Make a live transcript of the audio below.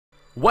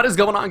What is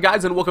going on,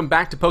 guys, and welcome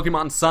back to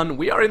Pokemon Sun.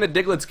 We are in the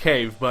Diglett's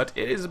cave, but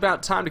it is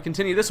about time to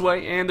continue this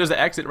way, and there's an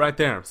exit right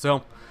there.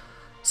 So,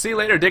 see you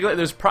later, Diglett.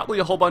 There's probably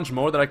a whole bunch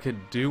more that I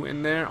could do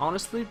in there,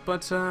 honestly,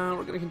 but we're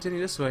going to continue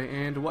this way.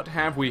 And what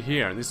have we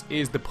here? This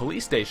is the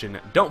police station.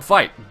 Don't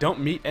fight. Don't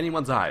meet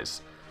anyone's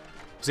eyes.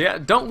 So yeah,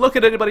 don't look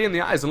at anybody in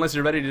the eyes unless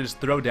you're ready to just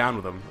throw down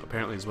with them,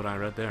 apparently is what I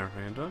read there.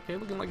 And okay,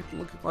 looking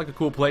like a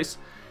cool place.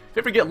 If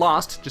you ever get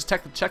lost, just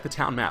check the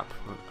town map.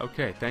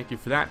 Okay, thank you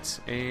for that.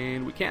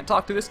 And we can't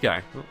talk to this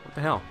guy. Oh, what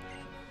the hell?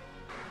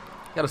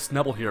 Got a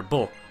Snubble here.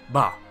 Bull.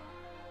 Bah.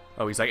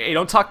 Oh, he's like, hey,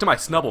 don't talk to my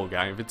Snubble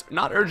guy. If it's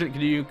not urgent, can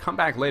you come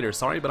back later?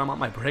 Sorry, but I'm on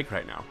my break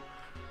right now.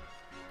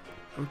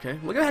 Okay,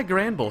 look at that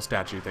Grand Bull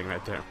statue thing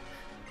right there.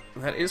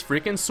 That is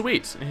freaking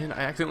sweet. And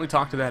I accidentally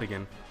talked to that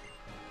again.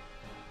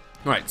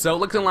 Alright, so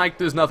looking like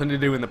there's nothing to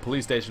do in the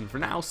police station for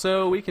now,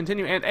 so we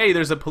continue. And hey,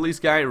 there's a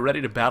police guy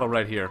ready to battle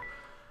right here.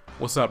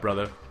 What's up,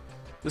 brother?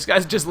 This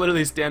guy's just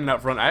literally standing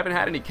up front. I haven't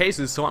had any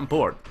cases, so I'm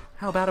bored.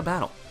 How about a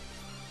battle?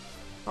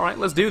 Alright,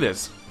 let's do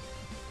this.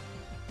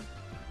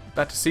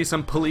 About to see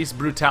some police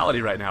brutality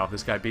right now if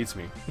this guy beats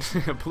me.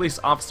 Police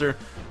Officer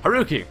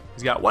Haruki.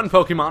 He's got one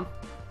Pokemon,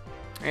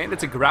 and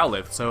it's a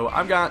Growlithe. So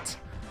I've got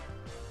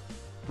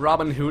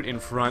Robin Hood in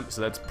front,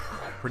 so that's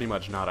pretty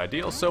much not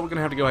ideal. So we're going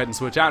to have to go ahead and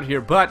switch out here,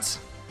 but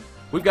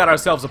we've got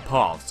ourselves a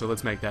Paul, so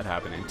let's make that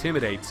happen.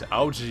 Intimidate.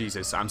 Oh,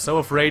 Jesus. I'm so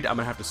afraid I'm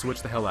going to have to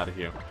switch the hell out of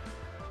here.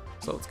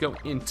 So let's go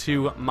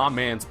into my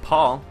man's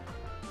Paul,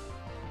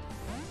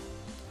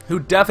 who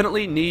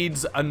definitely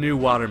needs a new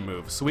water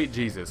move. Sweet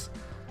Jesus.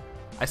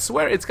 I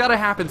swear it's got to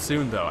happen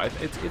soon, though.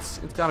 It's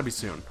got to be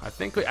soon. I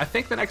think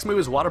the next move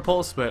is Water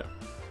Pulse, but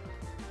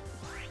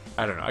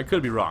I don't know. I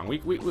could be wrong. We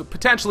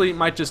potentially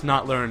might just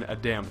not learn a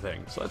damn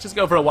thing. So let's just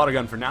go for a Water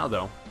Gun for now,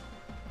 though.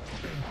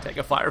 Take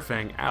a Fire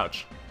Fang.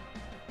 Ouch.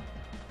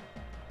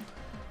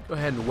 Go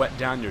ahead and wet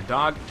down your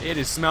dog. It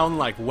is smelling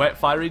like wet,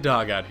 fiery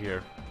dog out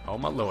here. Oh,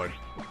 my lord.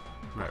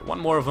 Alright, one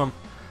more of them.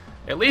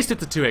 At least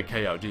it's a 2-hit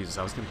KO. Jesus,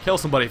 I was going to kill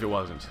somebody if it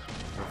wasn't.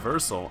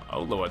 Reversal.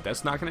 Oh, lord.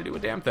 That's not going to do a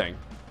damn thing.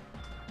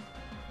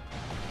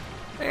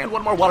 And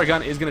one more Water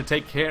Gun is going to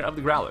take care of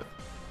the Growlithe.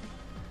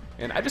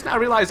 And I just now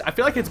realized, I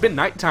feel like it's been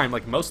nighttime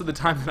like most of the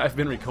time that I've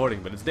been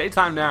recording, but it's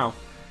daytime now.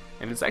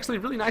 And it's actually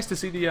really nice to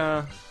see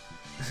the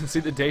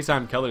see the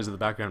daytime colors in the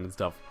background and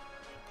stuff.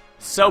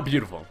 So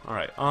beautiful.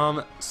 Alright,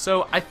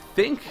 so I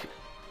think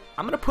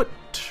I'm going to put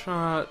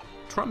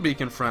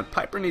Trumbeak in front.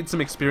 Piper needs some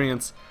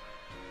experience.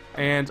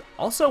 And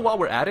also, while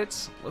we're at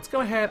it, let's go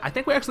ahead. I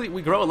think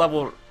we grow a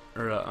level,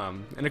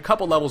 or in a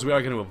couple levels we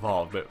are going to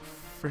evolve. But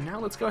for now,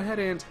 let's go ahead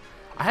and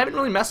I haven't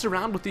really messed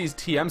around with these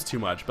TMs too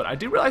much, but I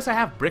do realize I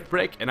have Brick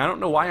Break, and I don't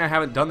know why I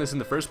haven't done this in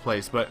the first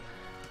place. But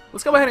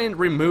let's go ahead and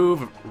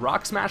remove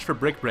Rock Smash for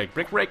Brick Break.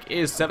 Brick Break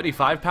is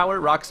 75 power,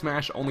 Rock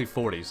Smash only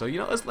 40. So you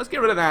know, let's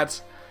get rid of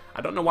that.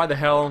 I don't know why the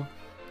hell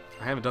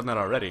I haven't done that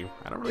already.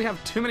 I don't really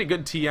have too many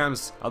good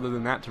TMs other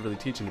than that to really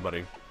teach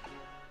anybody.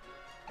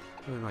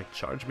 Like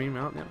charge beam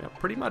out, yeah,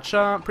 pretty much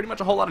a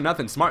whole lot of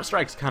nothing. Smart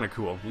Strike's kind of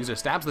cool. User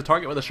stabs the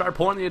target with a sharp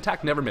horn, the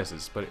attack never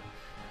misses, but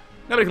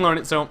nobody can learn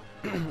it. So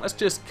let's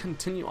just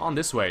continue on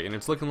this way, and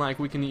it's looking like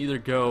we can either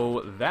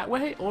go that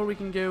way or we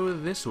can go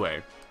this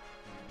way.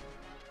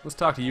 Let's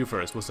talk to you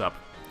first. What's up?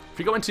 If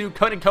you go into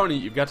Coney,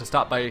 you've got to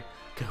stop by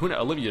Kahuna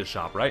Olivia's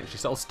shop, right? She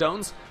sells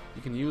stones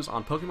you can use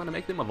on Pokemon to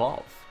make them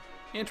evolve.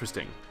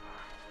 Interesting.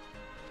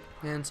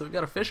 And so we've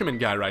got a fisherman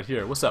guy right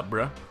here. What's up,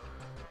 bruh?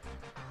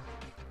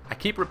 I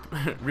keep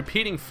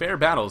repeating fair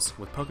battles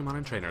with Pokemon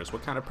and trainers.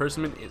 What kind of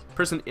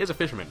person is a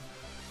fisherman?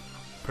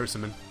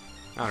 Persimmon.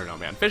 I don't know,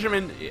 man.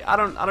 Fisherman, I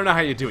don't know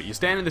how you do it. You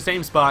stand in the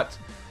same spot,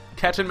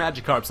 catching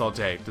Magikarps all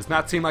day. Does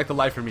not seem like the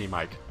life for me,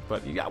 Mike.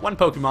 But you got one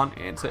Pokemon,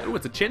 and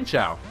it's a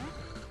Chinchou.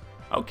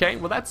 Okay,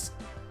 well that's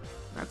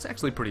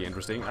actually pretty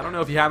interesting. I don't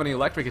know if you have any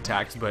electric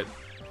attacks, but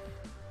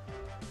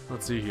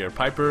let's see here.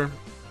 Piper,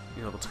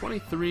 level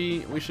 23.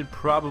 We should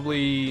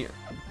probably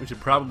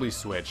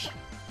switch.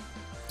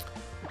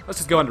 Let's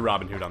just go into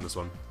Robin Hood on this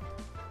one.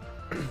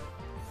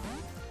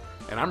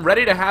 And I'm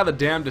ready to have a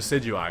damn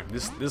Decidueye.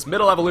 This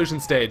middle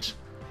evolution stage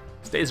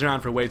stays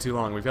around for way too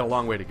long. We've got a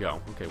long way to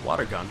go. Okay,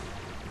 Water Gun.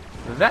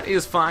 That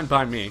is fine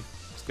by me.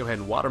 Let's go ahead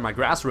and water my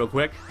grass real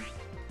quick.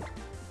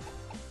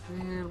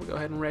 And we'll go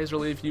ahead and Razor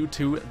Leaf you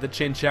to the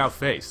Chinchou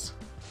face.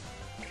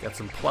 Got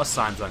some plus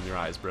signs on your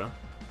eyes, bro.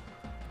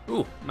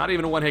 Ooh, not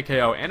even a one-hit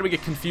KO. And we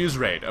get Confuse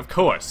Raid, of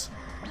course.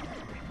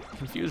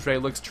 Confuse Ray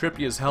looks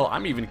trippy as hell.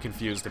 I'm even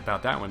confused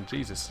about that one.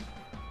 Jesus.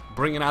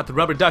 Bringing out the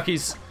rubber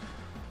duckies.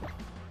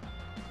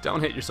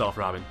 Don't hit yourself,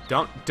 Robin.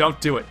 Don't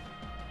do it.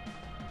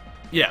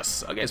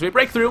 Yes. Okay, so we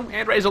break through,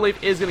 and Razor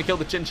Leaf is going to kill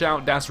the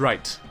Chinchou. That's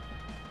right.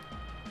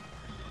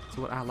 That's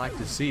what I like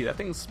to see. That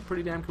thing's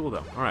pretty damn cool,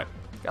 though. Alright.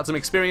 Got some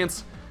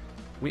experience.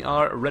 We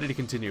are ready to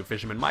continue.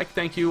 Fisherman Mike,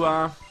 thank you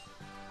for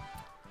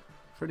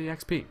the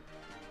XP.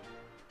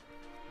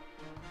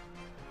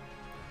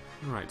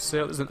 Alright,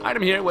 so there's an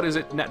item here. What is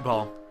it?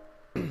 Netball.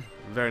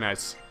 Very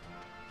nice.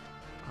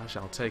 I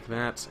shall take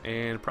that,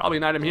 and probably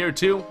an item here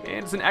too,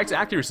 and it's an X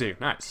accuracy.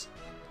 Nice.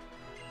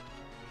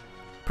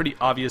 Pretty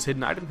obvious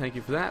hidden item, thank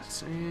you for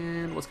that.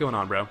 And what's going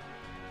on, bro?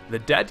 The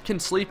dead can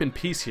sleep in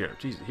peace here.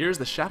 Jeez, here's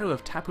the shadow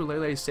of Tapu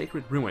Lele's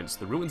sacred ruins,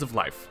 the ruins of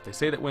life. They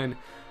say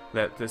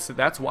that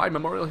that's why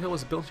Memorial Hill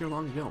was built here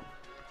long ago.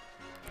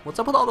 What's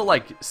up with all the,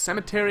 like,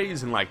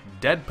 cemeteries and, like,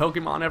 dead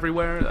Pokemon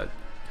everywhere?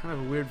 Kind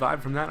of a weird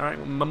vibe from that. Alright,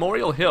 well,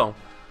 Memorial Hill.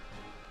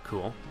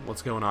 Cool.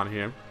 What's going on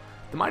here?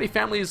 The mighty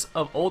families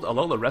of old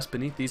Alola rest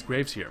beneath these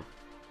graves here.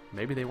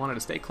 Maybe they wanted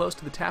to stay close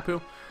to the Tapu.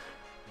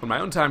 When my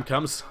own time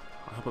comes,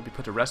 I hope I'll be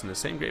put to rest in the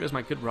same grave as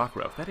my good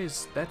Rockruff.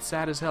 That's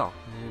sad as hell.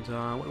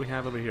 And what do we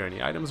have over here?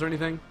 Any items or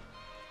anything?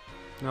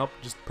 Nope,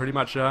 just pretty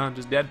much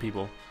just dead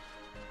people.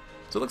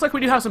 So it looks like we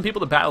do have some people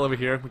to battle over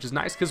here, which is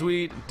nice because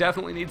we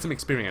definitely need some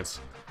experience.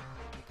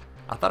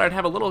 I thought I'd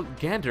have a little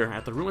gander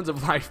at the ruins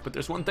of life, but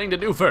there's one thing to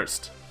do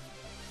first.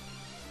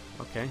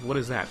 Okay, what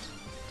is that?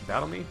 To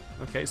battle me?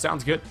 Okay,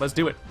 sounds good. Let's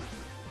do it.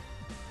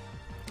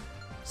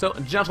 So,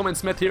 Gentleman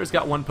Smith here has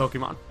got one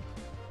Pokemon.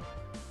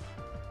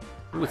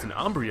 Ooh, it's an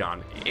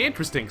Umbreon.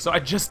 Interesting. So I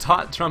just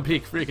taught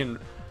Trumpeak freaking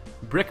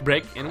Brick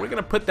Break, and we're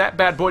going to put that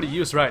bad boy to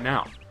use right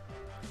now.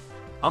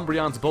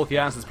 Umbreon's bulky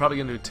ass is probably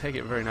going to take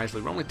it very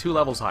nicely. We're only 2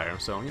 levels higher,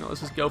 so, you know,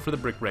 let's just go for the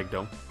Brick Break,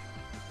 though.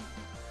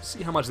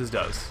 See how much this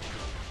does.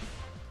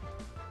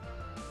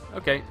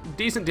 Okay,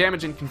 decent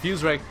damage in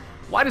Confuse Ray.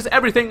 Why does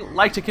everything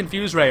like to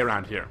Confuse Ray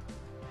around here?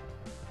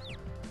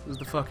 This is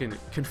the fucking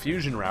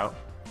confusion route.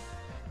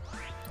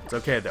 It's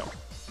okay, though.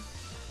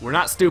 We're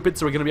not stupid,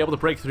 so we're going to be able to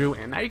break through,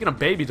 and now you're going to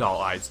Baby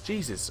Doll Eyes.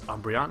 Jesus,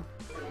 Umbreon.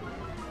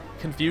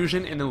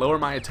 Confusion and then lower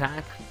my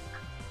attack?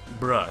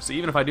 Bruh, so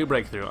even if I do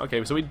break through.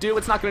 Okay, so we do,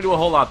 it's not going to do a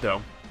whole lot,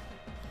 though.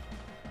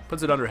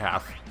 Puts it under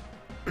half.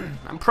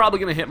 I'm probably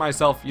going to hit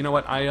myself. You know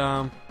what,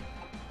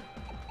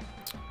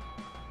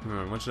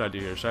 what should I do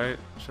here? Should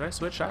I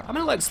switch? I'm going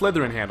to let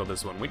Slytherin handle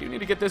this one. We do need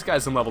to get this guy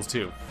some levels,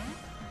 too.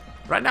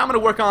 Right now I'm going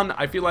to work on,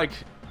 I feel like,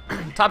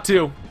 top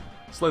 2.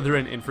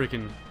 Slytherin and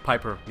freaking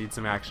Piper need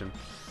some action.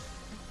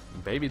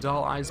 Baby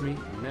Doll Eyes me?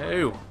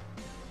 No.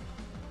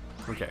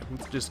 Okay,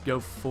 let's just go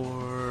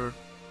for...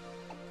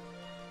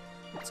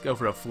 Let's go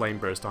for a Flame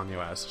Burst on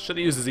your ass. Should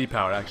have used the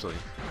Z-Power, actually.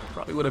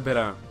 Probably would have been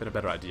a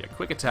better idea.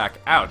 Quick Attack.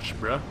 Ouch,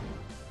 bruh.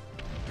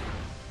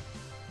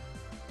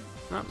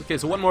 Oh, okay,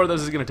 so one more of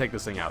those is going to take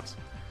this thing out.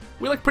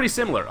 We look pretty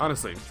similar,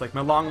 honestly. It's like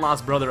my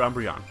long-lost brother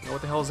Umbreon. Oh,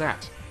 what the hell is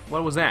that?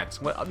 What was that?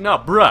 What? No,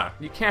 bruh.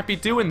 You can't be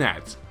doing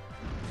that.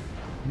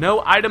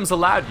 No items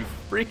allowed, you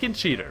freaking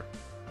cheater.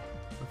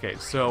 Okay,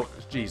 so,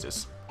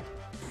 Jesus.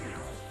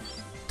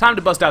 Time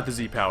to bust out the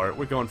Z-Power.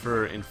 We're going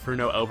for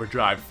Inferno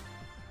Overdrive.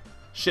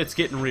 Shit's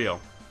getting real.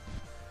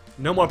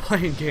 No more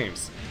playing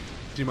games.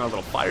 Do my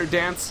little fire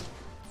dance.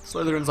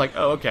 Slytherin's like,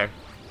 oh, okay.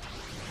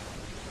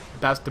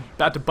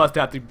 About to bust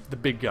out the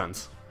big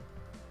guns.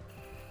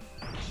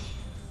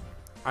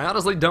 I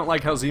honestly don't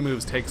like how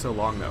Z-moves take so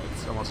long, though.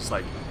 It's almost just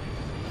like,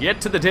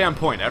 get to the damn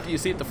point. After you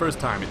see it the first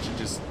time, it should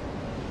just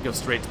go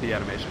straight to the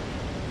animation.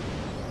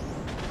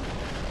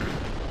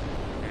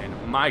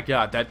 And my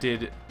god, that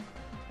did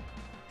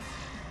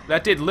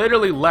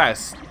literally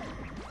less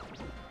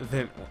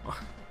than...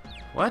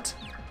 What?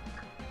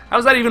 How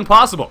is that even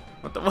possible?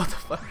 What the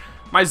fuck?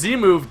 My Z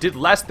move did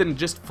less than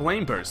just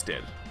Flame Burst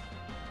did.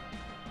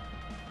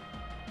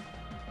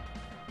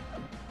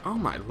 Oh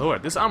my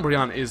lord, this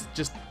Umbreon is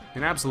just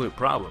an absolute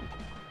problem.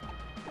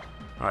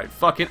 Alright,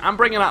 fuck it. I'm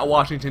bringing out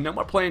Washington. No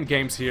more playing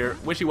games here.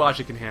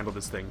 Wishy-Washy can handle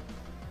this thing.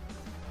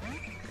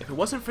 If it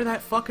wasn't for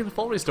that fucking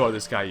full restore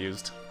this guy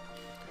used.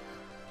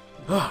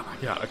 Oh my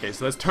god. Okay,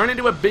 so let's turn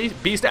into a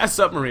beast-ass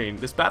submarine.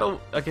 This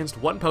battle against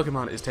one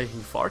Pokemon is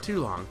taking far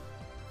too long.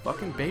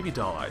 Fucking Baby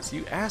Doll Eyes,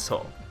 you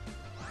asshole.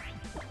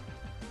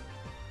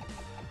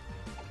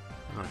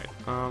 Alright,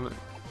 I'm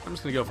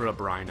just gonna go for a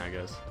Brine, I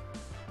guess.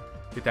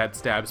 Get that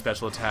stab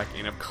special attack,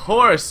 and of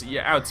course you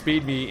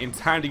outspeed me in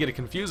time to get a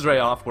Confuse Ray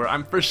off, where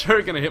I'm for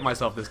sure gonna hit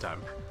myself this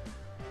time.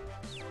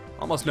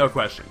 Almost no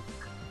question.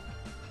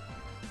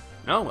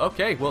 No?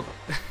 Okay, well,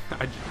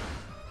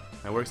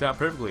 that works out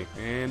perfectly.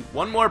 And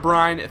one more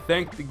Brine,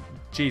 thank the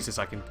Jesus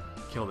I can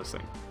kill this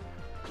thing.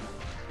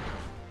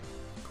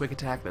 Quick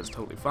attack, that's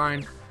totally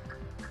fine.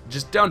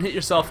 Just don't hit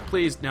yourself,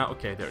 please. Now,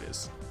 okay, there it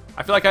is.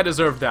 I feel like I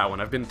deserved that one.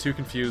 I've been too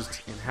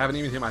confused and haven't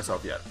even hit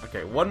myself yet.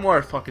 Okay, one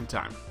more fucking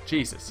time.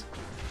 Jesus.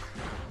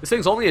 This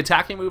thing's only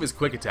attacking move is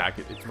quick attack,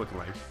 it's looking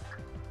like.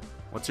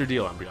 What's your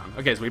deal, Umbreon?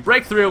 Okay, so we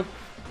break through.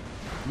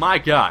 My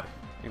god.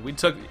 And we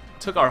took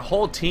our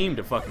whole team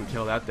to fucking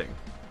kill that thing.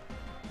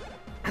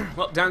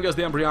 Well, down goes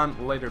the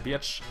Umbreon later,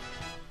 bitch.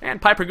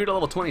 And Piper grew to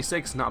level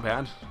 26, not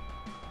bad.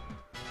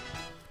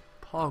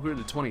 Paul grew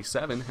to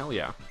 27, hell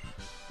yeah.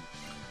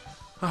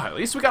 At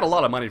least we got a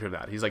lot of money from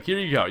that. He's like, here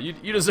you go, you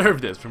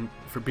deserve this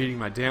for beating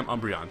my damn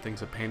Umbreon.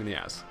 Thing's a pain in the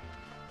ass.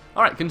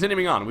 Alright,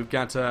 continuing on. We've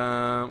got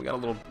a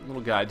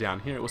little guy down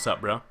here. What's up,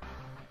 bro?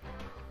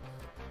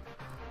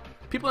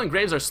 People in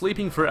graves are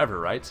sleeping forever,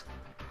 right?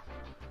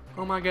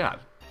 Oh my god.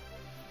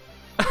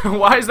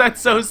 Why is that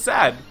so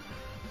sad?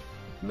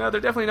 No,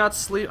 they're definitely not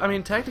I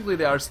mean, technically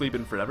they are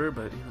sleeping forever,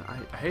 but you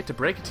know, I hate to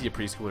break it to you,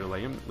 preschooler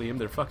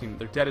Liam.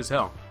 They're dead as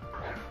hell.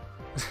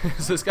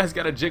 So this guy's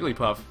got a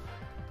Jigglypuff.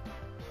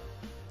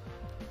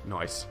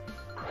 Nice.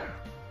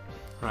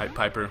 Alright,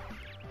 Piper.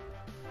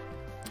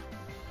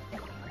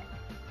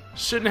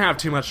 Shouldn't have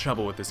too much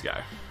trouble with this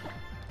guy.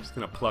 Just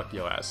gonna pluck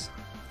your ass.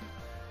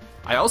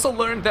 I also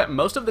learned that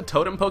most of the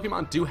totem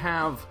Pokemon do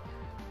have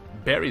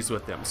berries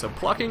with them, so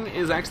plucking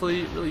is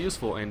actually really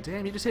useful. And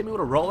damn, you just hit me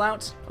with a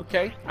rollout?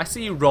 Okay, I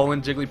see you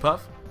rolling, Jigglypuff.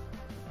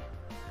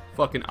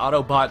 Fucking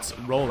Autobots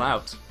roll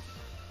out.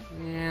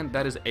 And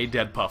that is a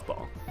dead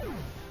Puffball.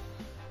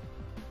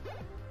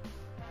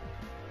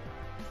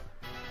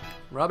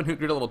 Robin Hood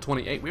grew to level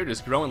 28. We're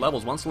just growing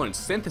levels. Wants to learn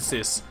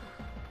Synthesis.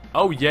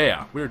 Oh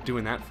yeah, we're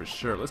doing that for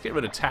sure. Let's get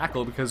rid of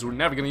Tackle because we're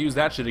never going to use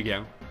that shit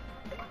again.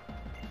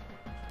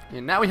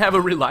 And now we have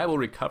a reliable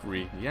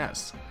recovery.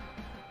 Yes.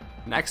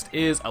 Next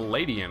is a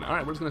Ladian.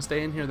 Alright, we're just going to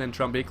stay in here then,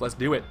 Trumbeak. Let's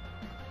do it.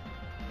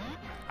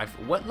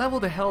 What level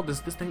the hell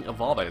does this thing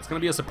evolve at? It's going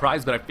to be a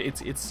surprise, but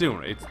it's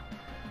soon.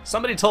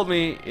 Somebody told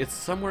me it's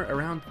somewhere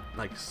around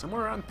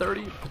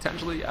 30,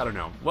 potentially. I don't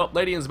know. Well,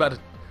 Ladian's about to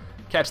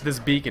catch this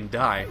beak and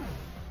die.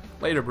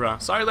 Later,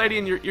 bruh. Sorry,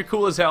 Ladian, you're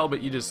cool as hell,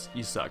 but you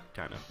suck,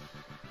 kind of.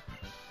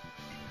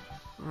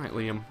 Alright,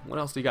 Liam, what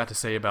else do you got to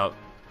say about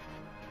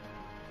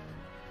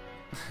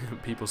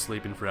people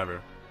sleeping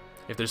forever?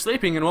 If they're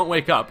sleeping and won't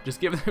wake up,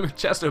 just give them a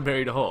Chesto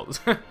Berry to hold.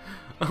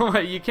 Oh,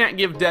 you can't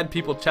give dead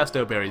people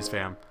Chesto Berries,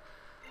 fam.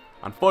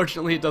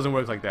 Unfortunately, it doesn't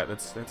work like that.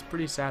 That's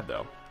pretty sad,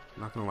 though.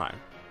 I'm not gonna lie.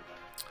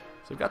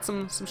 So we've got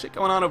some shit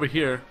going on over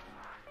here.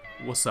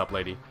 What's up,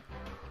 lady?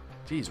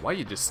 Jeez, why are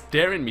you just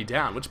staring me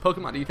down? Which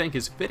Pokemon do you think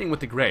is fitting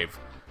with the grave?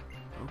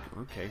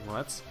 Okay, well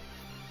that's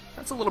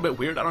a little bit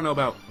weird. I don't know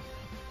about,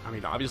 I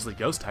mean, obviously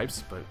ghost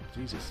types, but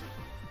Jesus.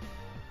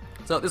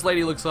 So this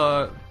lady looks,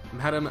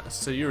 Madame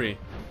Sayuri.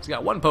 She's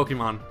got one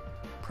Pokemon.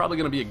 Probably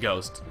gonna be a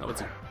ghost. No,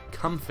 it's a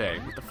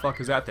Comfey. What the fuck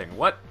is that thing?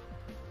 What?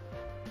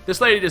 This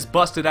lady just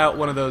busted out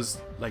one of those,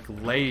 like,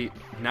 lay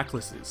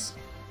necklaces.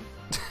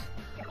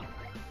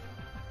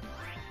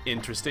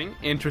 Interesting,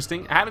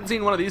 interesting. I haven't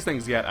seen one of these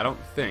things yet, I don't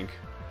think.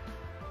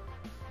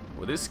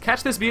 Will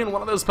catch this being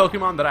one of those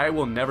Pokemon that I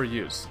will never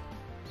use.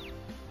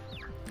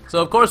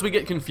 So of course we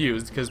get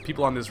confused, because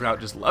people on this route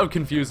just love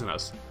confusing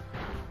us.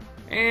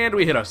 And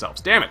we hit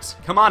ourselves. Damn it!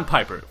 Come on,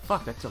 Piper.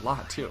 Fuck, that's a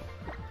lot, too.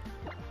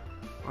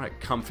 Alright,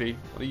 Comfy.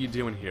 What are you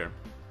doing here?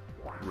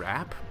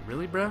 Rap?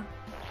 Really, bro?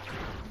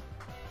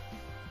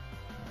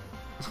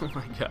 Oh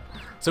my god.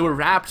 So we're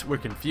wrapped, we're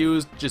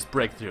confused, just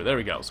break through. There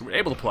we go. So we're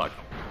able to pluck.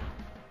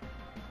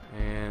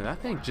 And that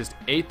thing just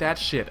ate that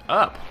shit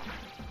up.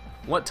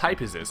 What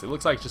type is this? It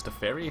looks like just a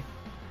fairy.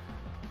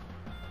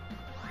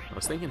 I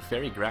was thinking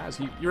fairy grass.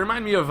 You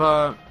remind me of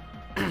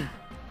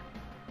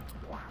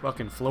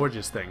fucking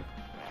Florges thing.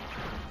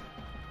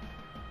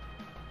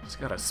 Just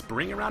got a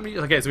spring around me.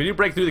 Okay, so we do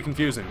break through the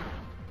confusion.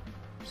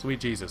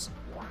 Sweet Jesus.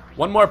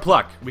 One more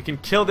pluck. We can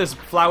kill this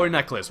flower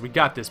necklace. We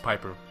got this,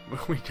 Piper.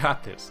 We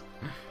got this.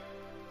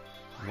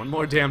 One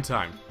more damn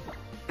time.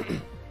 I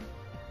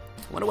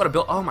wonder what a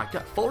build. Oh my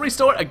god. Full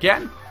restore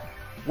again?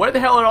 Where the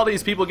hell are all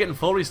these people getting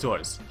full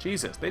restores?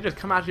 Jesus, they just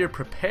come out here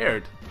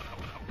prepared.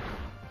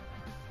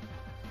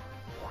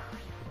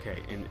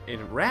 Okay,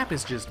 and Rap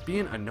is just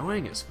being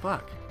annoying as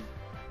fuck.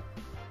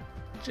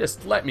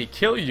 Just let me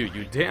kill you,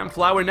 you damn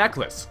flower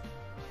necklace.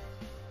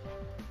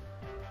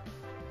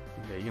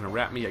 Okay, you're gonna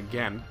wrap me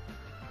again.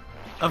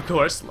 Of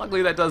course,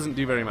 luckily that doesn't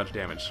do very much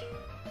damage.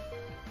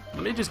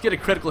 Let me just get a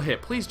critical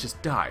hit. Please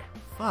just die.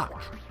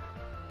 Fuck.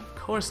 Of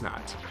course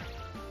not.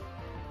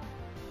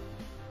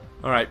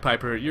 Alright,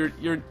 Piper, you're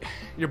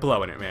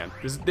blowing it, man.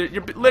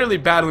 You're literally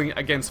battling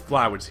against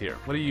flowers here.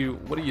 What are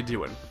you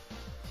doing?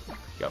 You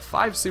got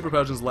 5 super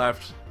potions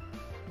left.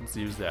 Let's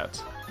use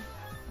that.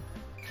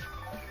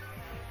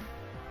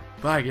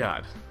 By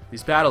God,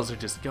 these battles are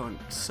just going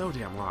so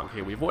damn long.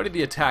 Okay, we avoided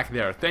the attack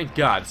there, thank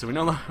God, so we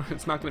know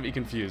it's not going to be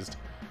confused.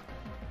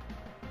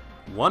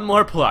 One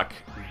more pluck.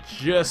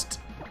 Just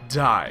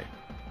die.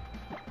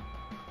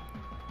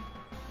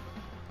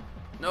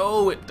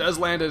 No, it does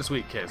land at a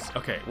sweet kiss.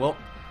 Okay, well,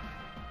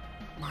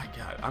 my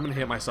God, I'm going to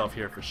hit myself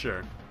here for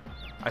sure.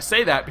 I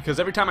say that because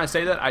every time I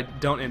say that, I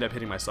don't end up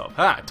hitting myself.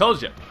 Ha, I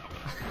told you.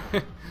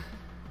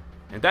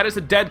 And that is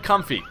a dead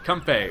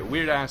Comfey.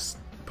 Weird ass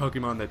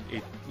Pokemon that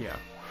it, yeah.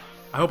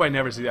 I hope I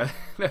never see that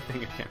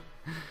thing again.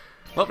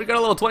 Well, we got a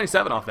level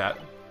 27 off that.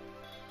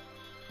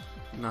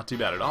 Not too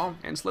bad at all.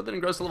 And Slytherin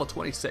grows to level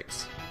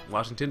 26.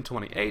 Washington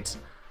 28.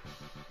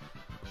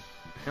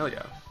 Hell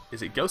yeah.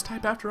 Is it ghost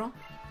type after all?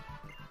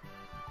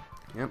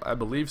 Yep, I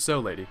believe so,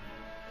 lady.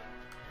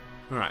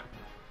 Alright.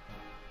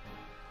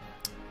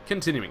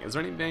 Continuing. Is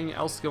there anything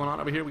else going on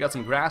over here? We got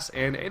some grass,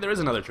 and hey, there is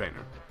another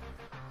trainer.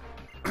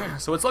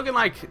 So it's looking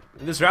like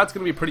this route's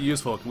going to be pretty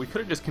useful. We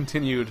could have just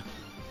continued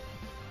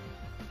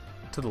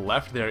to the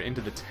left there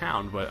into the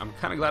town, but I'm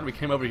kind of glad we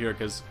came over here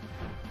because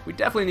we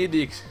definitely need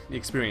the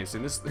experience.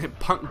 And this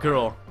punk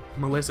girl,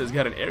 Melissa's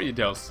got an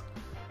Ariados.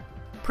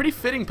 Pretty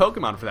fitting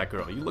Pokemon for that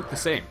girl. You look the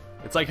same.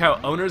 It's like how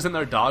owners and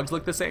their dogs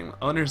look the same.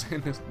 Owners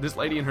and this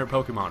lady and her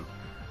Pokemon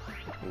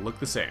look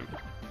the same.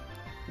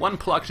 One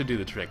pluck should do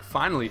the trick.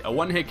 Finally, a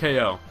one-hit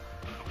KO.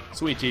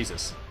 Sweet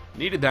Jesus.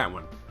 Needed that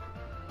one.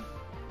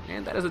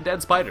 And that is a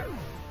dead spider.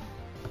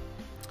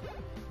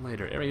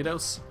 Later,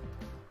 Ariados.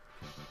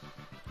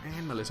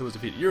 And Melissa was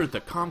defeated. You're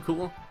the calm,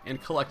 cool,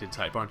 and collected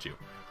type, aren't you?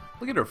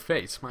 Look at her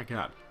face, my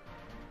god.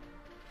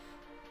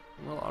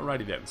 Well,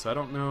 alrighty then. So I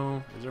don't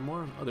know. Is there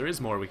more? Oh, there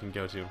is more we can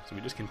go to. So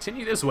we just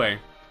continue this way.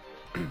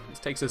 This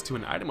takes us to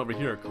an item over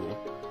here. Cool.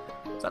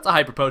 So that's a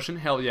hyper potion.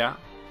 Hell yeah.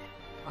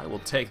 I will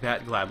take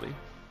that gladly.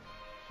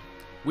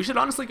 We should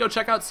honestly go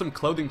check out some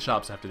clothing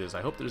shops after this.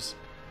 I hope there's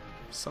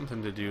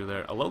something to do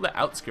there. Alola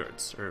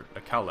Outskirts. Or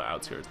Akala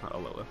Outskirts, not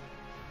Alola.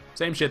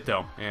 Same shit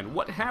though. And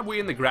what have we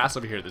in the grass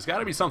over here? There's got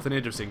to be something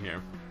interesting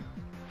here.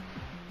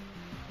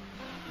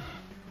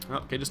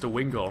 Okay, just a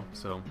Wingull.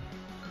 So,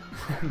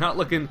 not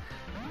looking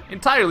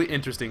entirely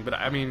interesting, but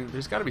I mean,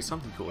 there's got to be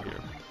something cool here.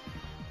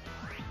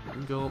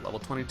 Wingull, level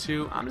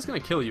 22. I'm just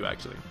going to kill you,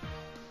 actually.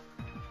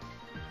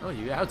 Oh,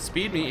 you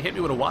outspeed me. Hit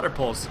me with a Water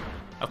Pulse.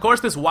 Of course,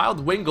 this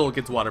wild Wingull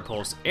gets Water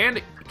Pulse. And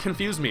it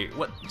confused me.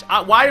 What?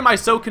 Why am I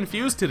so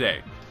confused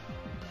today?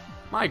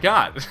 My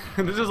god.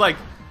 This is like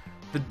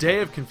the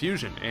day of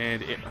confusion.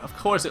 And of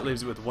course it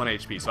lives with 1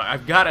 HP. So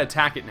I've got to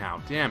attack it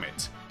now. Damn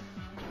it.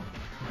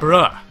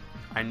 Bruh.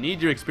 I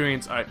need your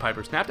experience. Alright,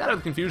 Piper. Snapped out of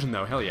the confusion,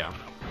 though. Hell yeah.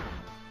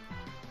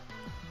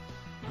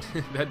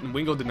 That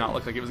Wingull did not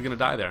look like it was going to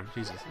die there.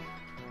 Jesus.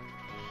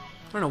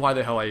 I don't know why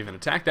the hell I even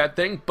attacked that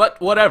thing, but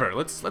whatever.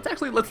 Let's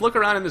look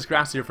around in this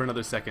grass here for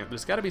another second.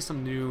 There's got to be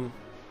some new,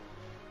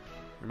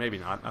 or maybe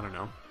not. I don't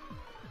know.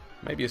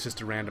 Maybe it's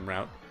just a random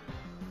route.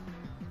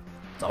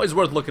 It's always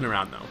worth looking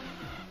around though.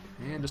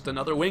 And just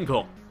another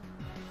Wingull.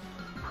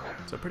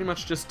 So pretty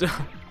much just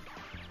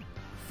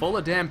full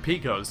of damn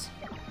Picos.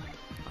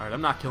 All right,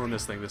 I'm not killing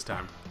this thing this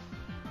time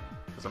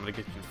because I'm gonna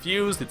get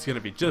confused. It's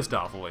gonna be just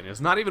awful, and it's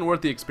not even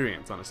worth the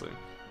experience, honestly.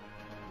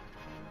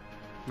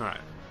 All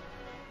right.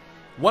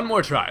 One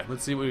more try.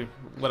 Let's see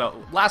what else.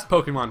 Last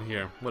Pokemon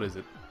here. What is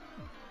it?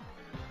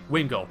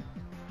 Wingull.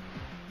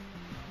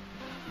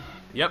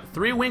 Yep,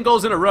 3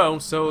 Wingulls in a row,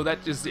 so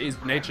that just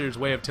is nature's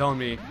way of telling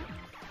me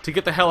to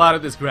get the hell out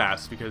of this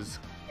grass, because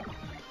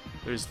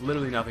there's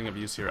literally nothing of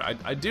use here.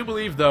 I do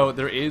believe, though,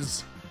 there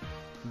is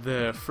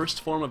the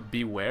first form of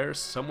Beware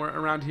somewhere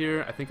around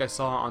here. I think I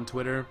saw on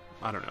Twitter.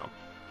 I don't know.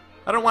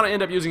 I don't want to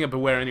end up using a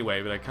Beware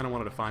anyway, but I kind of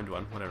wanted to find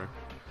one. Whatever.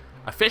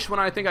 I fish when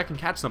I think I can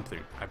catch something.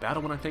 I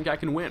battle when I think I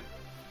can win.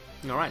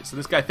 Alright, so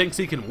this guy thinks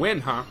he can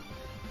win, huh?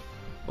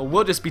 Well,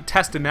 we'll just be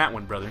testing that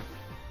one, brother.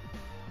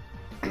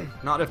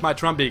 Not if my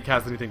Trumbeak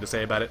has anything to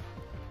say about it.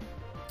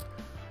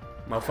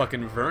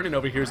 Motherfucking Vernon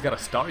over here's got a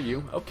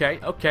Staryu. Okay,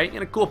 okay, and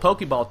a cool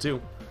Pokeball,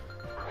 too.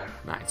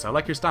 Nice, I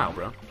like your style,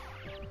 bro.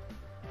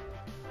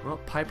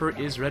 Well, Piper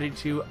is ready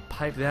to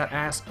pipe that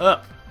ass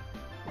up.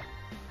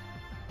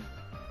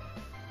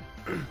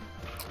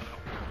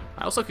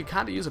 I also could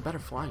kind of use a better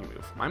flying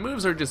move. My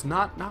moves are just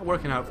not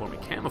working out for me.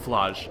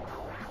 Camouflage.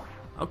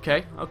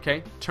 Okay,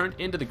 okay. Turned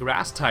into the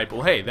grass type.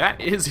 Well, hey,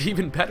 that is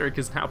even better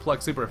because now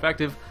Pluck's super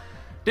effective.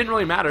 Didn't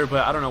really matter,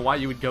 but I don't know why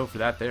you would go for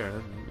that there.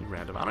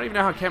 Random. I don't even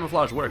know how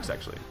camouflage works,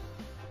 actually.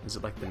 Is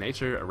it like the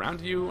nature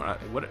around you?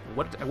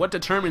 What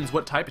determines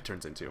what type it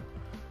turns into?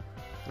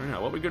 I don't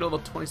know. What we go to level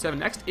 27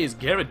 next is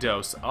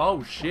Gyarados.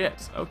 Oh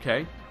shit.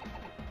 Okay.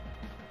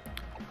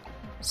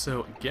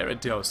 So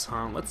Gyarados,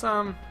 huh?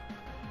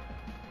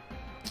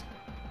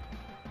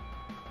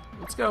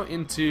 Let's go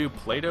into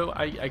Play-Doh,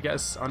 I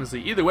guess.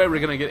 Honestly, either way, we're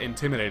gonna get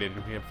intimidated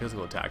if we have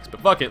physical attacks.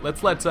 But fuck it,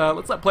 let's let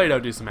Play-Doh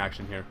do some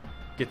action here.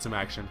 Get some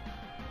action.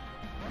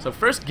 So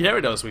first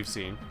Gyarados we've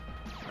seen.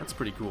 That's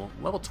pretty cool.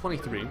 Level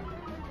 23.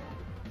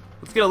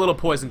 Let's get a little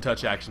Poison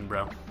Touch action,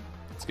 bro.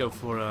 Let's go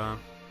for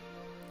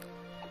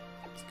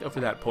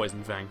that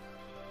Poison Fang.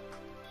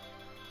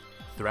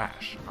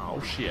 Thrash.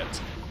 Oh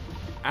shit.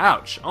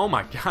 Ouch. Oh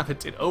my god, that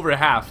did over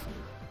half.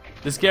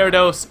 This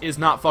Gyarados is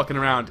not fucking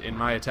around, and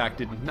my attack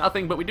did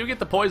nothing, but we do get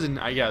the poison,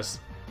 I guess.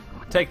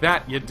 Take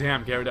that, you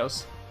damn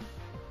Gyarados.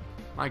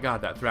 My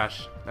god, that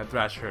Thrash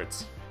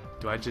hurts.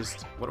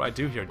 What do I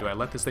do here? Do I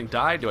let this thing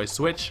die? Do I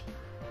switch?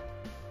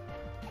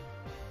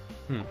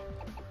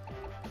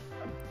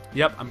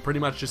 Yep, I'm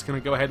pretty much just gonna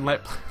go ahead and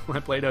let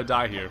Play-Doh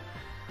die here.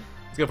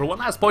 Let's go for one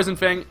last Poison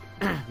Fang.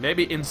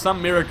 Maybe in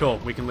some miracle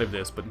we can live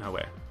this, but no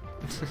way.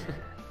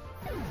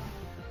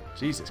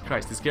 Jesus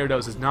Christ, this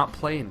Gyarados is not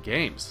playing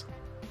games.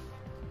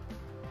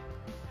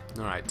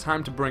 Alright,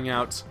 time to bring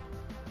out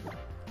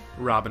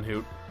Robin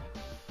Hood.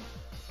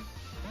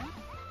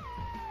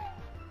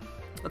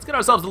 Let's get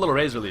ourselves a little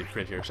Razor Leaf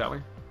crit here, shall we?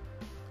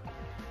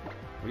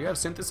 We have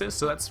Synthesis,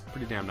 so that's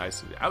pretty damn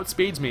nice. It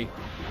outspeeds me.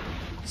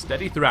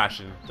 Steady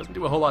thrashing. Doesn't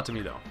do a whole lot to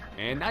me, though.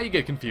 And now you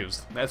get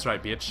confused. That's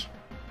right, bitch.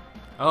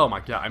 Oh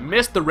my god, I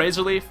missed the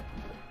Razor Leaf?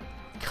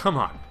 Come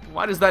on.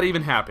 Why does that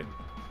even happen?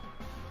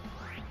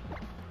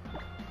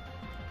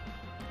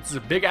 This is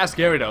a big-ass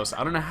Gyarados.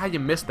 I don't know how you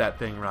missed that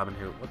thing, Robin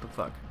Hood. What the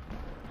fuck?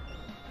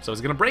 So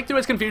he's gonna break through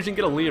his confusion,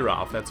 get a Leer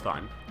off. That's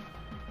fine.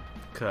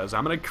 Because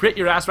I'm gonna crit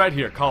your ass right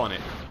here, calling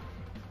it.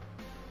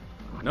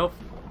 Nope.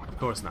 Of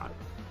course not.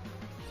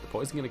 Is the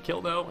poison gonna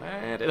kill, though?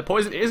 And the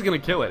poison is gonna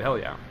kill it. Hell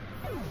yeah.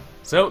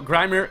 So,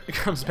 Grimer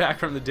comes back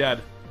from the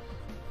dead.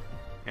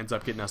 Ends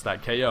up getting us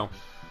that KO.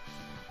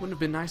 Wouldn't have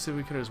been nice if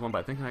we could have just won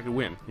by thinking I could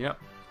win. Yep.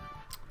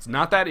 It's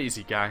not that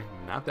easy, guy.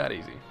 Not that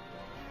easy.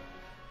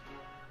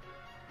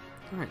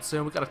 Alright,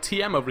 so we got a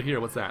TM over here.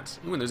 What's that?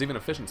 Ooh, and there's even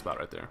a fishing spot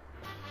right there.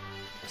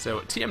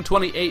 So,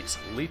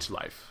 TM28, Leech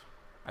Life.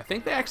 I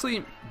think they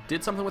actually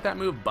did something with that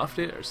move, buffed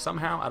it, or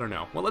somehow. I don't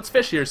know. Well, let's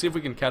fish here, see if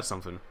we can catch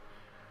something.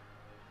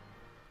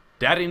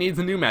 Daddy needs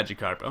a new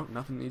Magikarp. Oh,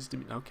 nothing needs to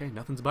be... Okay,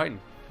 nothing's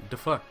biting. The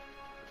fuck?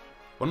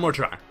 One more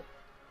try.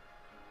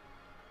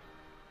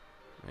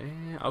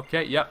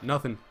 Okay, yep,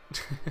 nothing.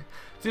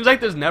 Seems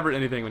like there's never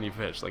anything when you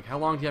fish. Like, how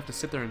long do you have to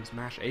sit there and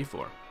smash A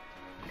for?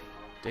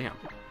 Damn.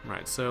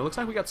 Right, so looks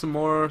like we got some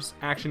more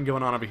action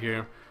going on over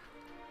here.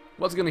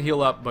 Was gonna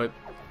heal up, but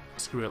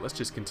screw it, let's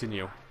just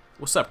continue.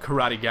 What's up,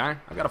 karate guy?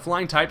 I've got a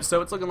flying type,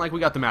 so it's looking like we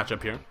got the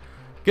matchup here.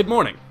 Good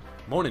morning.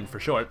 Morning for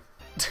short.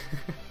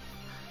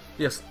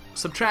 Yes,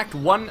 subtract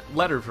one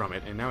letter from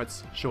it, and now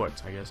it's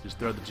short, I guess. Just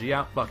throw the G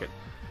out, fuck it.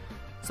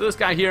 So this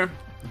guy here,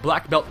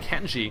 Black Belt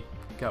Kenji,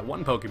 got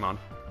one Pokemon.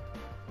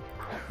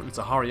 It's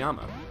a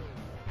Hariyama.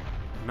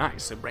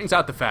 Nice, it brings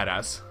out the fat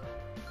ass.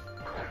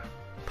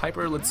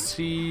 Piper, let's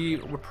see,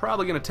 we're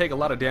probably going to take a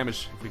lot of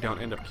damage if we don't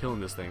end up killing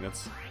this thing.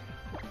 That's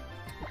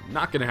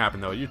not going to happen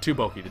though, you're too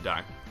bulky to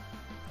die.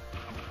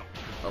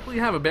 Hopefully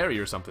you have a berry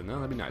or something. No,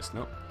 that'd be nice.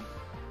 Nope.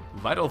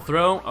 Vital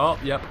Throw, oh,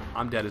 yep,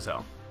 I'm dead as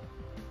hell.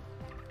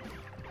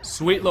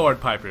 Sweet Lord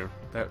Piper.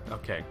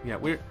 Okay, yeah,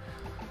 we're...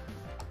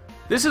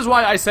 This is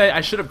why I say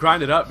I should have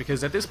grinded up,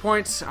 because at this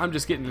point, I'm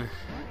just getting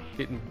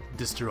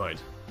destroyed.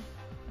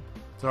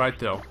 It's alright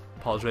though.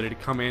 Paul's ready to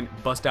come in,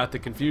 bust out the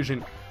confusion.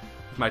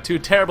 With my two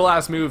terrible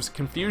ass moves,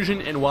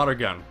 Confusion and Water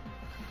Gun.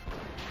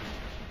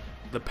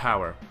 The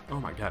power. Oh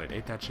my god, it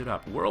ate that shit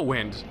up.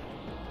 Whirlwind.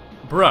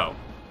 Bro,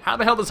 how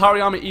the hell does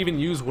Hariyama even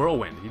use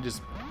Whirlwind? He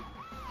just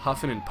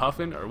huffing and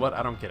puffing, or what?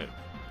 I don't get it.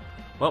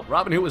 Well,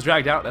 Robin Hood was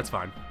dragged out, that's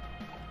fine.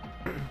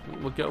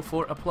 We'll go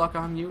for a pluck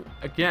on you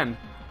again.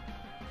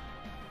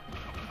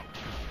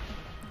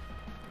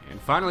 And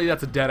finally,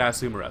 that's a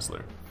dead-ass sumo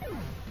wrestler.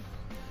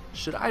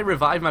 Should I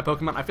revive my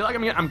Pokemon? I feel like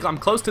I'm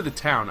close to the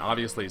town,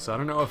 obviously, so I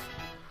don't know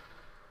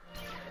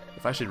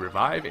if I should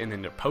revive and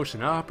then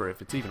potion up, or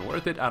if it's even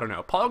worth it. I don't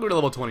know. Paul, go to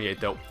level 28,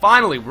 though.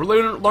 Finally, we're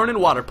learning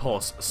Water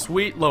Pulse.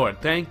 Sweet Lord,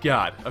 thank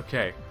God.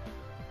 Okay.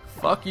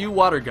 Fuck you,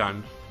 Water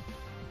Gun.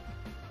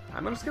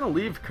 I'm just gonna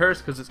leave Curse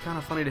because it's kind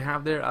of funny to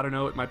have there. I don't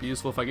know, it might be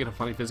useful if I get a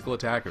funny physical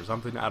attack or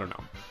something. I don't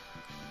know.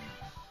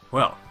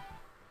 Well,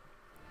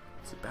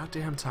 it's about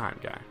damn time,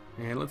 guy.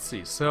 And let's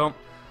see. So,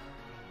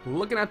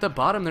 looking at the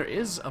bottom, there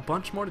is a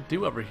bunch more to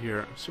do over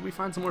here. Should we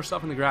find some more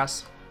stuff in the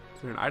grass?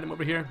 Is there an item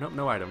over here? Nope,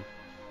 no item.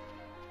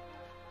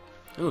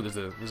 Ooh, there's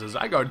a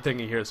Zygarde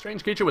thingy here. A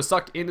strange creature was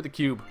sucked into the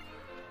cube.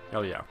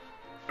 Hell yeah.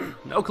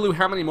 No clue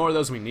how many more of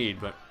those we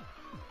need, but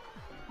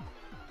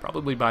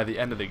probably by the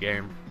end of the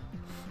game.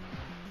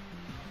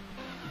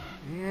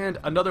 And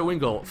another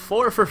Wingull.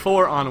 4 for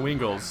 4 on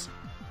Wingulls.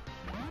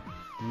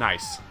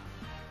 Nice.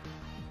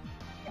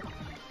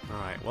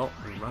 Alright, well,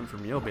 we run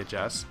from yo, bitch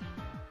ass.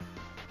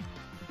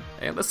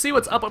 And let's see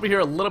what's up over here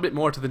a little bit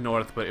more to the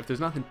north, but if there's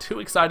nothing too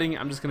exciting,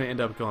 I'm just going to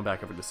end up going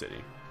back over to the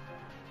city.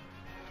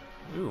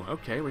 Ooh,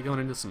 okay, we're going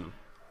into some...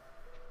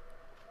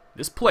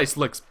 This place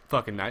looks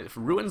fucking nice.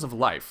 Ruins of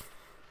Life.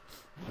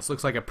 This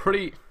looks like a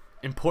pretty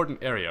important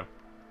area.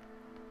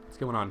 What's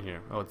going on here?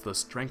 Oh, it's the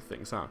strength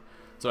things, huh?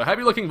 So a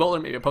heavy-looking boulder,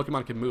 maybe a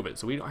Pokemon can move it,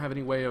 so we don't have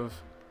any way of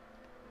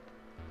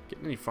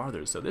getting any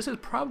farther. So this is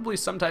probably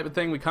some type of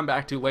thing we come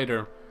back to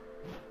later.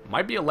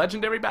 Might be a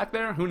legendary back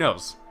there? Who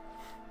knows?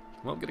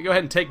 Well, I'm going to go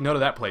ahead and take note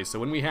of that place. So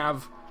when we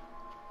have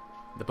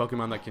the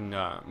Pokemon that can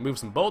move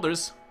some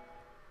boulders,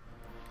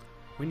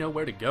 we know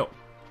where to go.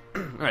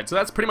 Alright, so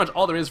that's pretty much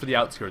all there is for the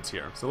outskirts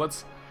here. So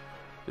let's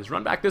just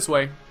run back this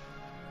way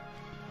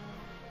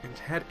and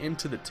head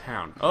into the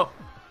town. Oh!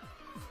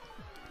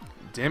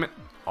 Damn it.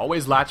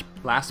 Always last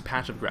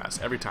patch of grass,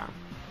 every time.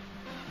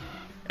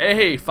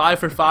 Hey, 5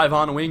 for 5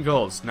 on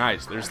Wingulls.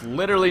 Nice. There's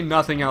literally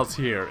nothing else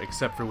here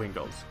except for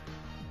Wingulls.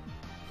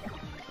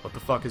 What the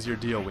fuck is your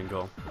deal,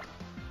 Wingull?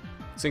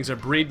 These things are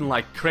breeding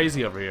like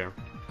crazy over here.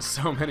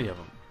 So many of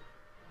them.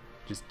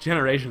 Just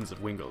generations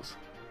of Wingulls.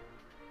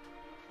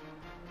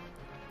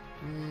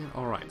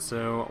 Alright,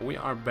 so we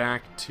are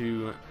back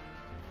to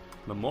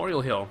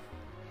Memorial Hill.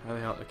 How the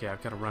hell? Okay,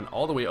 I've got to run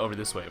all the way over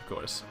this way, of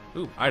course.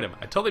 Ooh, item.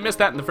 I totally missed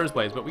that in the first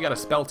place, but we got a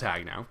spell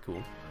tag now.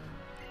 Cool.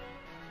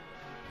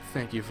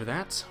 Thank you for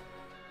that.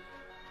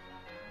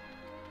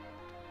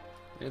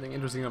 Anything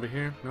interesting over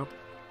here? Nope.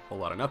 Whole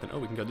lot of nothing. Oh,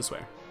 we can go this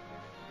way.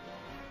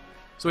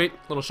 Sweet.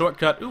 Little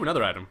shortcut. Ooh,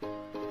 another item.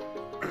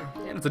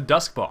 And it's a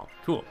Dusk Ball.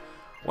 Cool.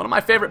 One of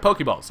my favorite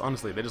Pokeballs.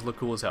 Honestly, they just look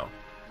cool as hell.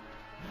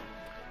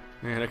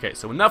 And okay,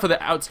 so enough of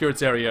the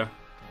outskirts area.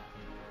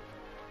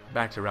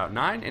 Back to Route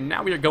 9, and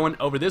now we are going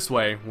over this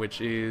way, which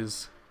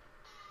is...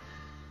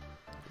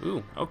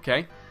 Ooh,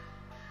 okay.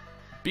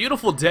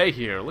 Beautiful day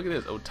here. Look at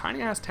this. Oh,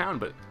 tiny-ass town,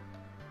 but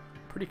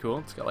pretty cool.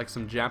 It's got like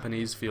some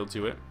Japanese feel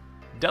to it.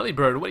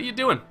 Delibird, what are you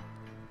doing?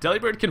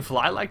 Delibird can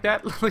fly like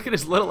that? Look at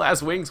his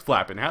little-ass wings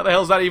flapping. How the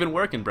hell's that even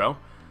working, bro?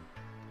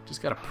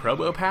 Just got a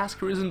Probopass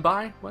cruising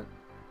by? What?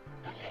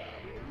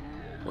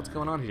 What's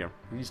going on here?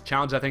 He's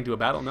challenged, I think, to a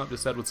battle? Nope,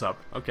 just said what's up.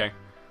 Okay.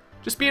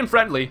 Just being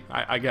friendly,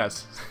 I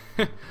guess.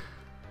 So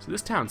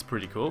this town's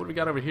pretty cool. What do we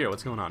got over here?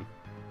 What's going on?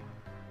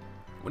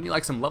 Wouldn't you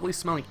like some lovely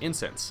smelling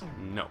incense?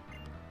 No.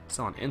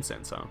 Selling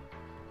incense, huh?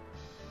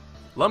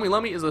 Lummy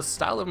Lummy is a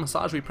style of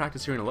massage we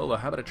practice here in Alola.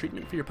 How about a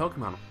treatment for your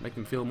Pokemon? Make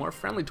them feel more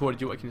friendly toward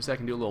you. What can you say? I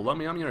can do a little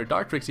Lummy Lummy or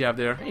Dark Tricks you have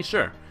there. Hey,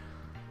 sure.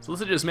 So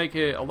let's just make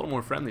it a little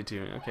more friendly to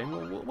you. Okay,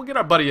 we'll get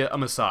our buddy a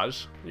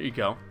massage. There you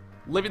go.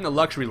 Living the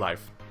luxury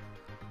life.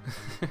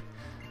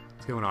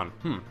 What's going on?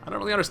 I don't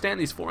really understand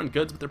these foreign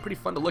goods, but they're pretty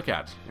fun to look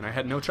at. And I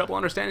had no trouble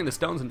understanding the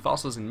stones and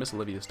fossils in Miss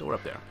Olivia's store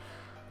up there.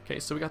 Okay,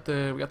 so we got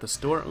the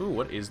store. Ooh,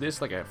 what is this?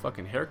 Like a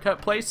fucking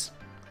haircut place?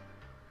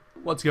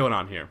 What's going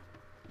on here?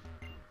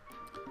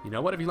 You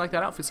know what? If you like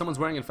that outfit someone's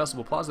wearing in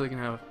Festival Plaza, they can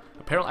have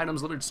apparel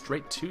items delivered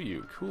straight to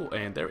you. Cool.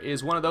 And there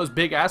is one of those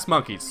big ass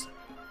monkeys.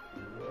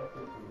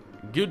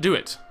 You do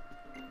it.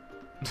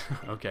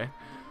 Okay.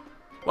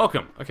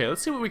 Welcome. Okay,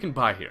 let's see what we can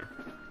buy here.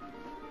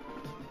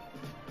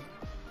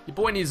 Your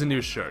boy needs a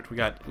new shirt. We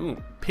got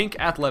pink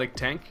athletic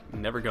tank.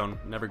 Never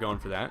going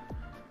for that.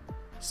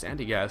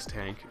 Sandy gas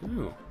tank.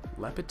 Ooh,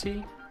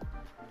 Lepity.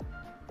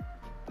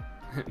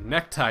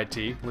 Necktie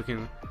tee.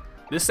 Looking.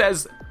 This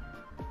says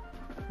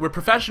we're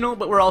professional,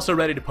 but we're also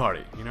ready to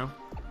party. You know.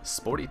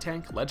 Sporty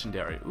tank.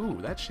 Legendary. Ooh,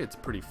 that shit's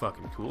pretty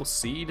fucking cool.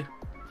 Seed.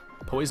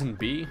 Poison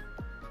bee.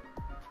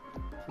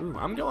 Ooh,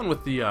 I'm going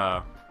with the.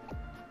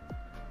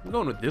 I'm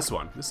going with this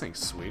one. This thing's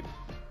sweet.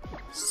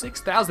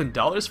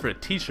 $6,000 for a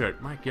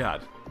T-shirt. My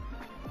God.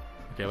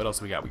 Okay, what else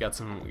do we got? We got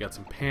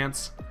some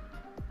pants,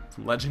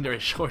 some legendary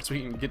shorts.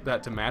 We can get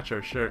that to match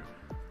our shirt.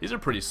 These are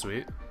pretty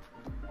sweet.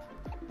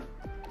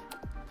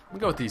 I'm gonna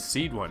go with these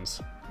seed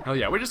ones. Hell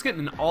yeah, we're just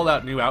getting an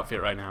all-out new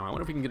outfit right now. I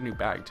wonder if we can get a new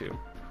bag too.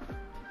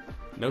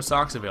 No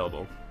socks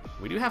available.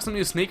 We do have some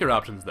new sneaker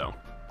options though.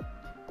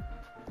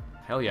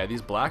 Hell yeah,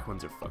 these black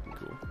ones are fucking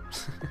cool.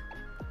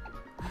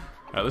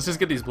 Alright, let's just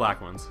get these black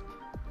ones.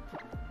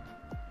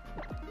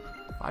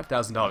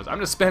 $5,000. I'm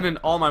just spending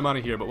all my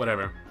money here, but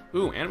whatever.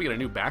 Ooh, and we got a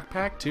new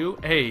backpack too.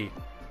 Hey,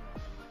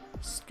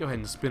 let's go ahead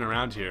and spin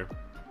around here.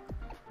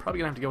 Probably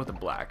gonna have to go with the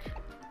black.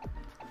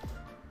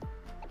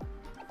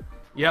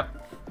 Yep,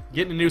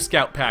 getting a new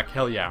scout pack.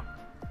 Hell yeah.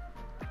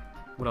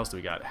 What else do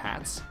we got?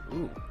 Hats.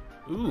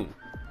 Ooh.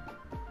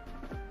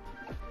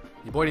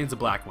 Your boy needs a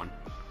black one.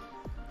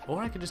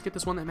 Or I could just get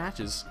this one that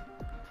matches.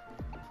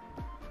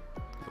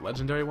 The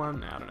legendary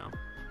one? I don't know.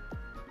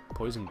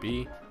 Poison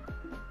bee.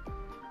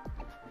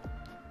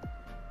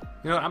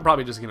 You know what, I'm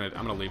probably just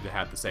gonna leave the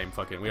hat the same.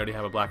 Fuck it, we already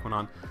have a black one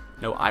on.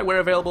 No eyewear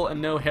available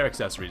and no hair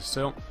accessories.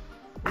 So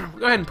we'll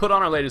go ahead and put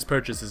on our latest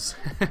purchases.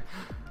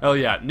 Oh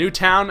yeah, new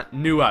town,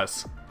 new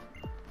us.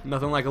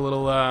 Nothing like a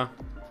little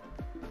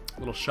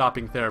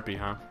shopping therapy,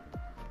 huh?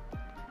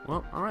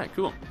 Well, all right,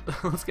 cool.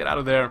 Let's get out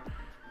of there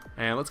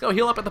and let's go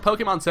heal up at the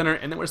Pokemon Center,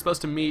 and then we're supposed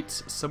to meet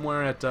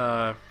somewhere at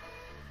the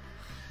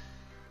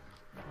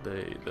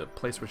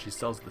place where she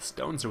sells the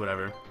stones or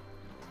whatever.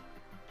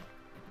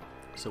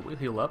 So we'll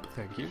heal up,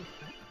 thank you.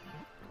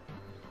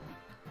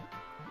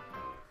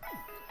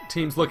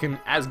 Team's looking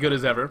as good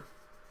as ever.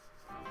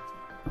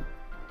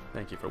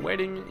 Thank you for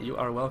waiting. You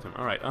are welcome.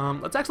 Alright,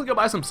 let's actually go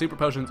buy some super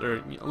potions, or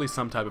at least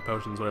some type of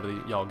potions, whatever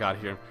y'all got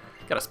here.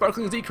 Got a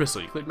sparkling Z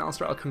crystal. You click Knowledge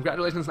Trial.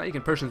 Congratulations, now you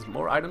can purchase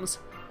more items.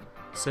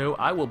 So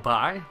I will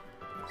buy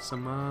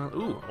some,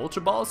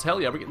 Ultra Balls. Hell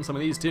yeah, we're getting some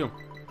of these too.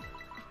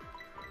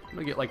 I'm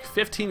gonna get like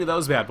 15 of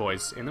those bad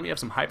boys. And then we have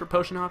some Hyper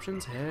Potion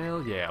options.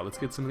 Hell yeah, let's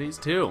get some of these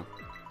too.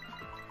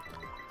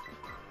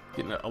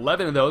 Getting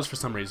 11 of those for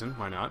some reason.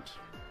 Why not?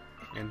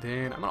 And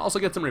then I'm gonna also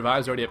get some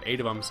revives. I already have 8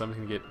 of them, so I'm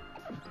gonna get.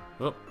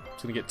 Oh,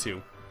 just gonna get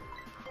 2.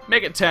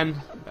 Make it 10.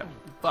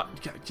 Fuck.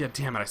 God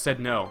damn it! I said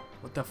no.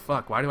 What the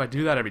fuck? Why do I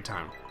do that every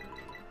time?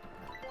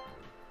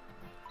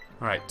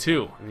 All right,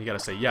 2, and you gotta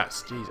say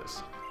yes.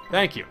 Jesus.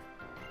 Thank you.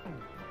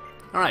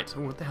 All right. So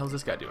what the hell is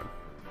this guy doing?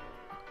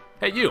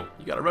 Hey, you.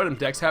 You got a rodent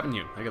dex, haven't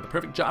you? I got the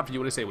perfect job for you.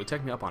 What do you say? Would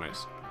take me up on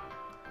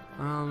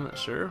it.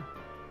 Sure.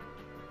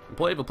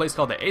 Employee of a place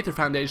called the Aether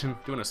Foundation,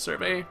 doing a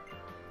survey.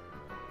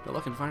 Good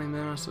luck in finding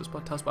them. So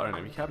tough spot right now.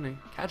 If you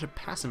catch a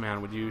Passaman,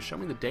 would you show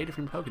me the data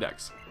from your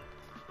Pokedex?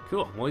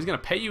 Cool. Well, he's gonna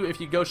pay you if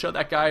you go show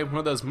that guy one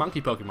of those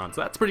monkey Pokemon. So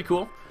that's pretty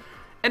cool.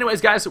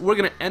 Anyways, guys, we're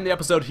gonna end the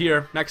episode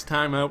here. Next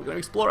time, we're gonna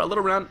explore a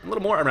little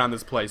more around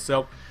this place.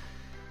 So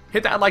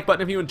hit that like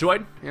button if you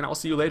enjoyed, and I'll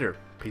see you later.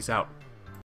 Peace out.